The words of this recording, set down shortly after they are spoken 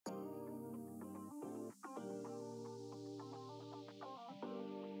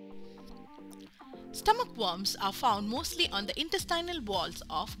Stomach worms are found mostly on the intestinal walls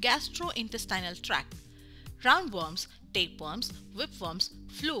of gastrointestinal tract. Roundworms, tapeworms, whipworms,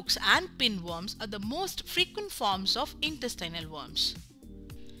 flukes and pinworms are the most frequent forms of intestinal worms.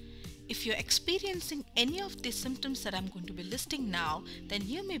 If you're experiencing any of the symptoms that I'm going to be listing now, then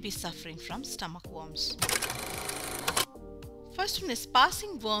you may be suffering from stomach worms. First one is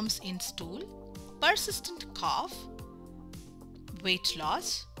passing worms in stool, persistent cough, weight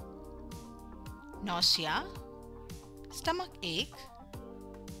loss, nausea, stomach ache,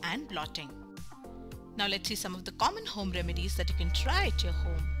 and bloating. Now let's see some of the common home remedies that you can try at your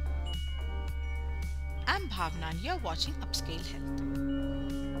home. I'm Bhavna and you're watching Upscale Health.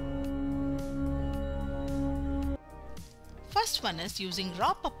 First one is using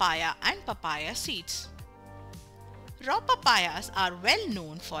raw papaya and papaya seeds. Raw papayas are well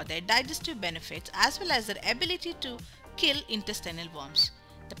known for their digestive benefits as well as their ability to kill intestinal worms.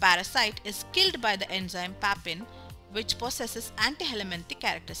 The parasite is killed by the enzyme papain, which possesses anti-helminthic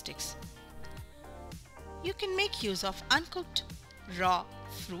characteristics. You can make use of uncooked raw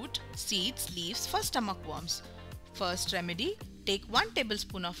fruit, seeds, leaves for stomach worms. First remedy, take 1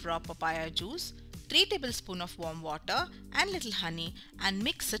 tablespoon of raw papaya juice, 3 tablespoons of warm water and little honey and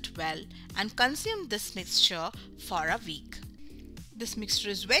mix it well and consume this mixture for a week. This mixture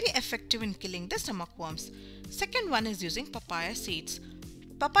is very effective in killing the stomach worms. Second one is using papaya seeds.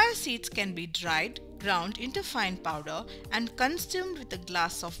 Papaya seeds can be dried, ground into fine powder and consumed with a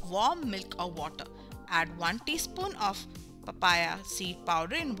glass of warm milk or water. Add 1 teaspoon of papaya seed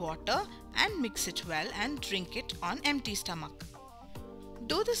powder in water and mix it well and drink it on empty stomach.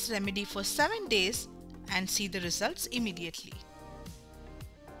 Do this remedy for 7 days and see the results immediately.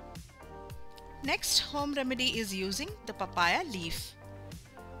 Next home remedy is using the papaya leaf.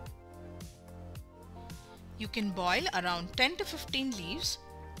 You can boil around 10 to 15 leaves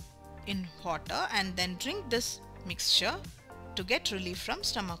in water and then drink this mixture to get relief from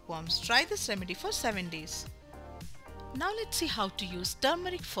stomach worms. Try this remedy for 7 days. Now let's see how to use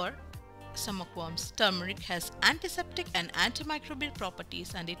turmeric for stomach worms. Turmeric has antiseptic and antimicrobial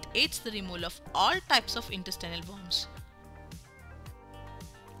properties and it aids the removal of all types of intestinal worms.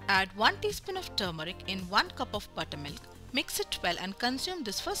 Add 1 teaspoon of turmeric in 1 cup of buttermilk. Mix it well and consume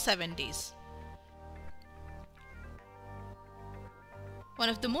this for 7 days. One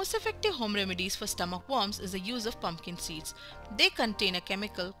of the most effective home remedies for stomach worms is the use of pumpkin seeds. They contain a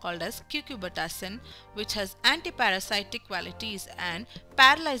chemical called as cucurbitacin, which has anti-parasitic qualities and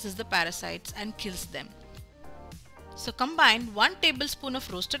paralyzes the parasites and kills them. So combine 1 tablespoon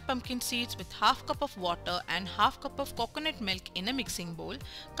of roasted pumpkin seeds with half cup of water and half cup of coconut milk in a mixing bowl.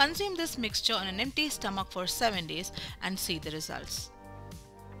 Consume this mixture on an empty stomach for 7 days and see the results.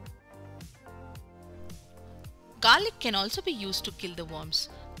 Garlic can also be used to kill the worms.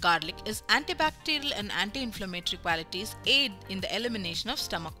 Garlic is antibacterial and anti-inflammatory qualities aid in the elimination of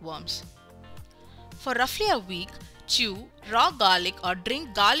stomach worms. For roughly a week, chew raw garlic or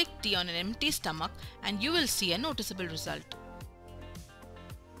drink garlic tea on an empty stomach and you will see a noticeable result.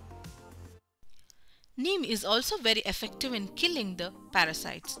 Neem is also very effective in killing the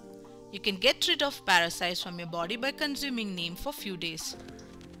parasites. You can get rid of parasites from your body by consuming neem for few days.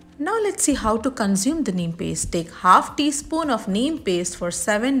 Now let's see how to consume the neem paste. Take half teaspoon of neem paste for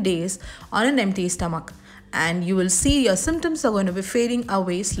 7 days on an empty stomach and you will see your symptoms are going to be fading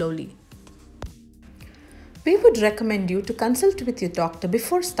away slowly. We would recommend you to consult with your doctor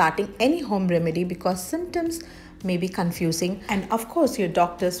before starting any home remedy because symptoms may be confusing and of course your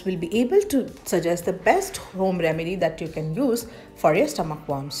doctors will be able to suggest the best home remedy that you can use for your stomach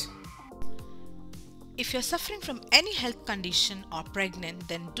worms. If you're suffering from any health condition or pregnant,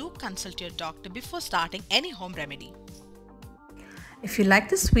 then do consult your doctor before starting any home remedy. If you like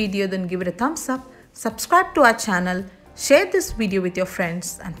this video, then give it a thumbs up, subscribe to our channel, share this video with your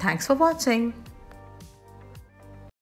friends and thanks for watching.